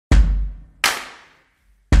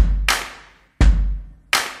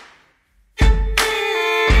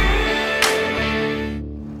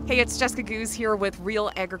it's Jessica Goose here with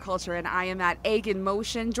Real Agriculture, and I am at Ag in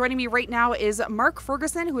Motion. Joining me right now is Mark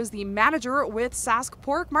Ferguson, who is the manager with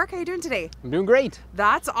SaskPork. Mark, how are you doing today? I'm doing great.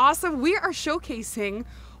 That's awesome. We are showcasing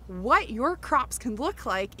what your crops can look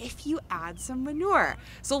like if you add some manure.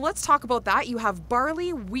 So let's talk about that. You have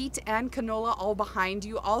barley, wheat, and canola all behind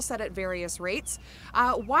you, all set at various rates.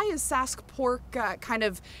 Why is SaskPork kind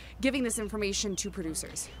of giving this information to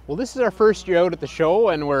producers? Well, this is our first year out at the show,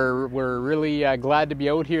 and we're really glad to be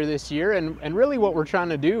out here this year. And really what we're trying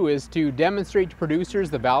to do is to demonstrate to producers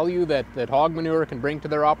the value that hog manure can bring to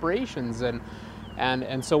their operations.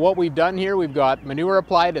 And so what we've done here, we've got manure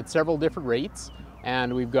applied at several different rates.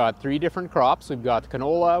 And we've got 3 different crops. We've got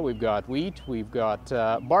canola, we've got wheat, we've got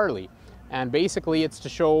barley. And basically it's to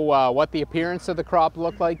show what the appearance of the crop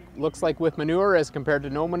looks like with manure as compared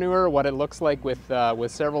to no manure, what it looks like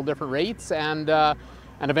with several different rates, and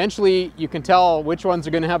eventually you can tell which ones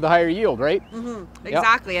are going to have the higher yield, right? Mm-hmm.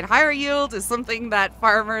 Exactly, yep. And higher yield is something that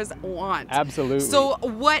farmers want. Absolutely. So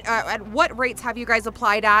at what rates have you guys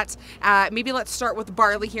applied at? Maybe let's start with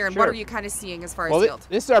barley here, and Sure. What are you kind of seeing as far as yield?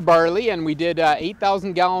 This is our barley, and we did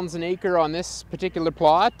 8,000 gallons an acre on this particular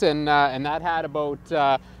plot, and that had about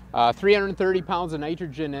 330 pounds of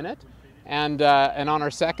nitrogen in it. And on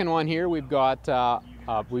our second one here, we've got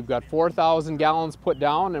 4,000 gallons put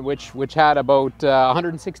down, and which had about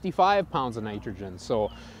 165 pounds of nitrogen.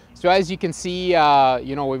 So as you can see,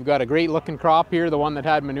 we've got a great looking crop here, the one that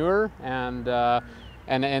had manure,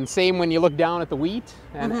 and same when you look down at the wheat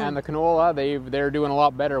and the canola, they're doing a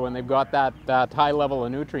lot better when they've got that high level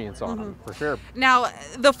of nutrients on them, for sure. Now,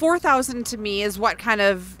 the 4,000 to me is what kind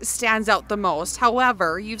of stands out the most.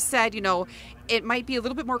 However, you've said, it might be a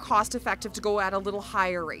little bit more cost effective to go at a little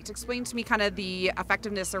higher rate. Explain to me kind of the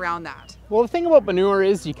effectiveness around that. Well, the thing about manure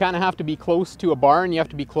is you kind of have to be close to a barn. You have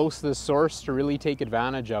to be close to the source to really take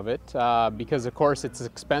advantage of it because, of course, it's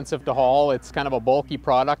expensive to haul. It's kind of a bulky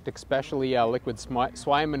product, especially liquid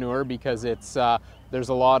swine manure, because there's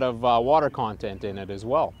a lot of water content in it as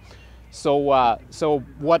well. So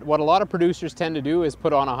what a lot of producers tend to do is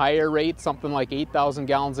put on a higher rate, something like 8,000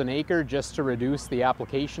 gallons an acre, just to reduce the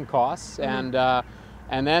application costs, and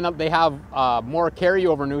then they have more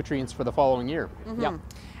carryover nutrients for the following year. Yeah.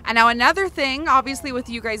 And now another thing, obviously with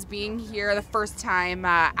you guys being here the first time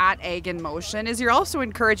at Ag in Motion, is you're also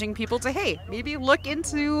encouraging people to, hey, maybe look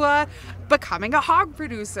into becoming a hog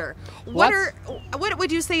producer. What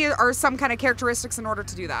would you say are some kind of characteristics in order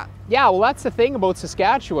to do that? Yeah, well, that's the thing about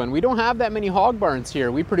Saskatchewan. We don't have that many hog barns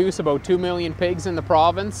here. We produce about 2 million pigs in the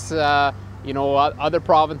province. Other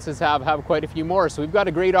provinces have quite a few more. So we've got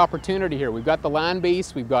a great opportunity here. We've got the land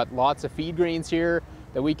base, we've got lots of feed grains here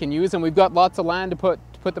that we can use, and we've got lots of land to put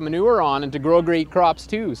the manure on and to grow great crops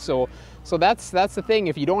too. So that's the thing.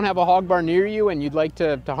 If you don't have a hog barn near you and you'd like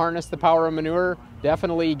to harness the power of manure,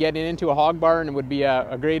 definitely getting into a hog barn would be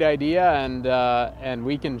a great idea, and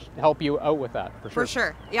we can help you out with that, for sure. For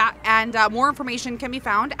sure, yeah. And more information can be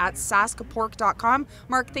found at SaskPork.com.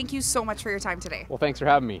 Mark, thank you so much for your time today. Well, thanks for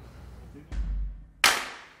having me.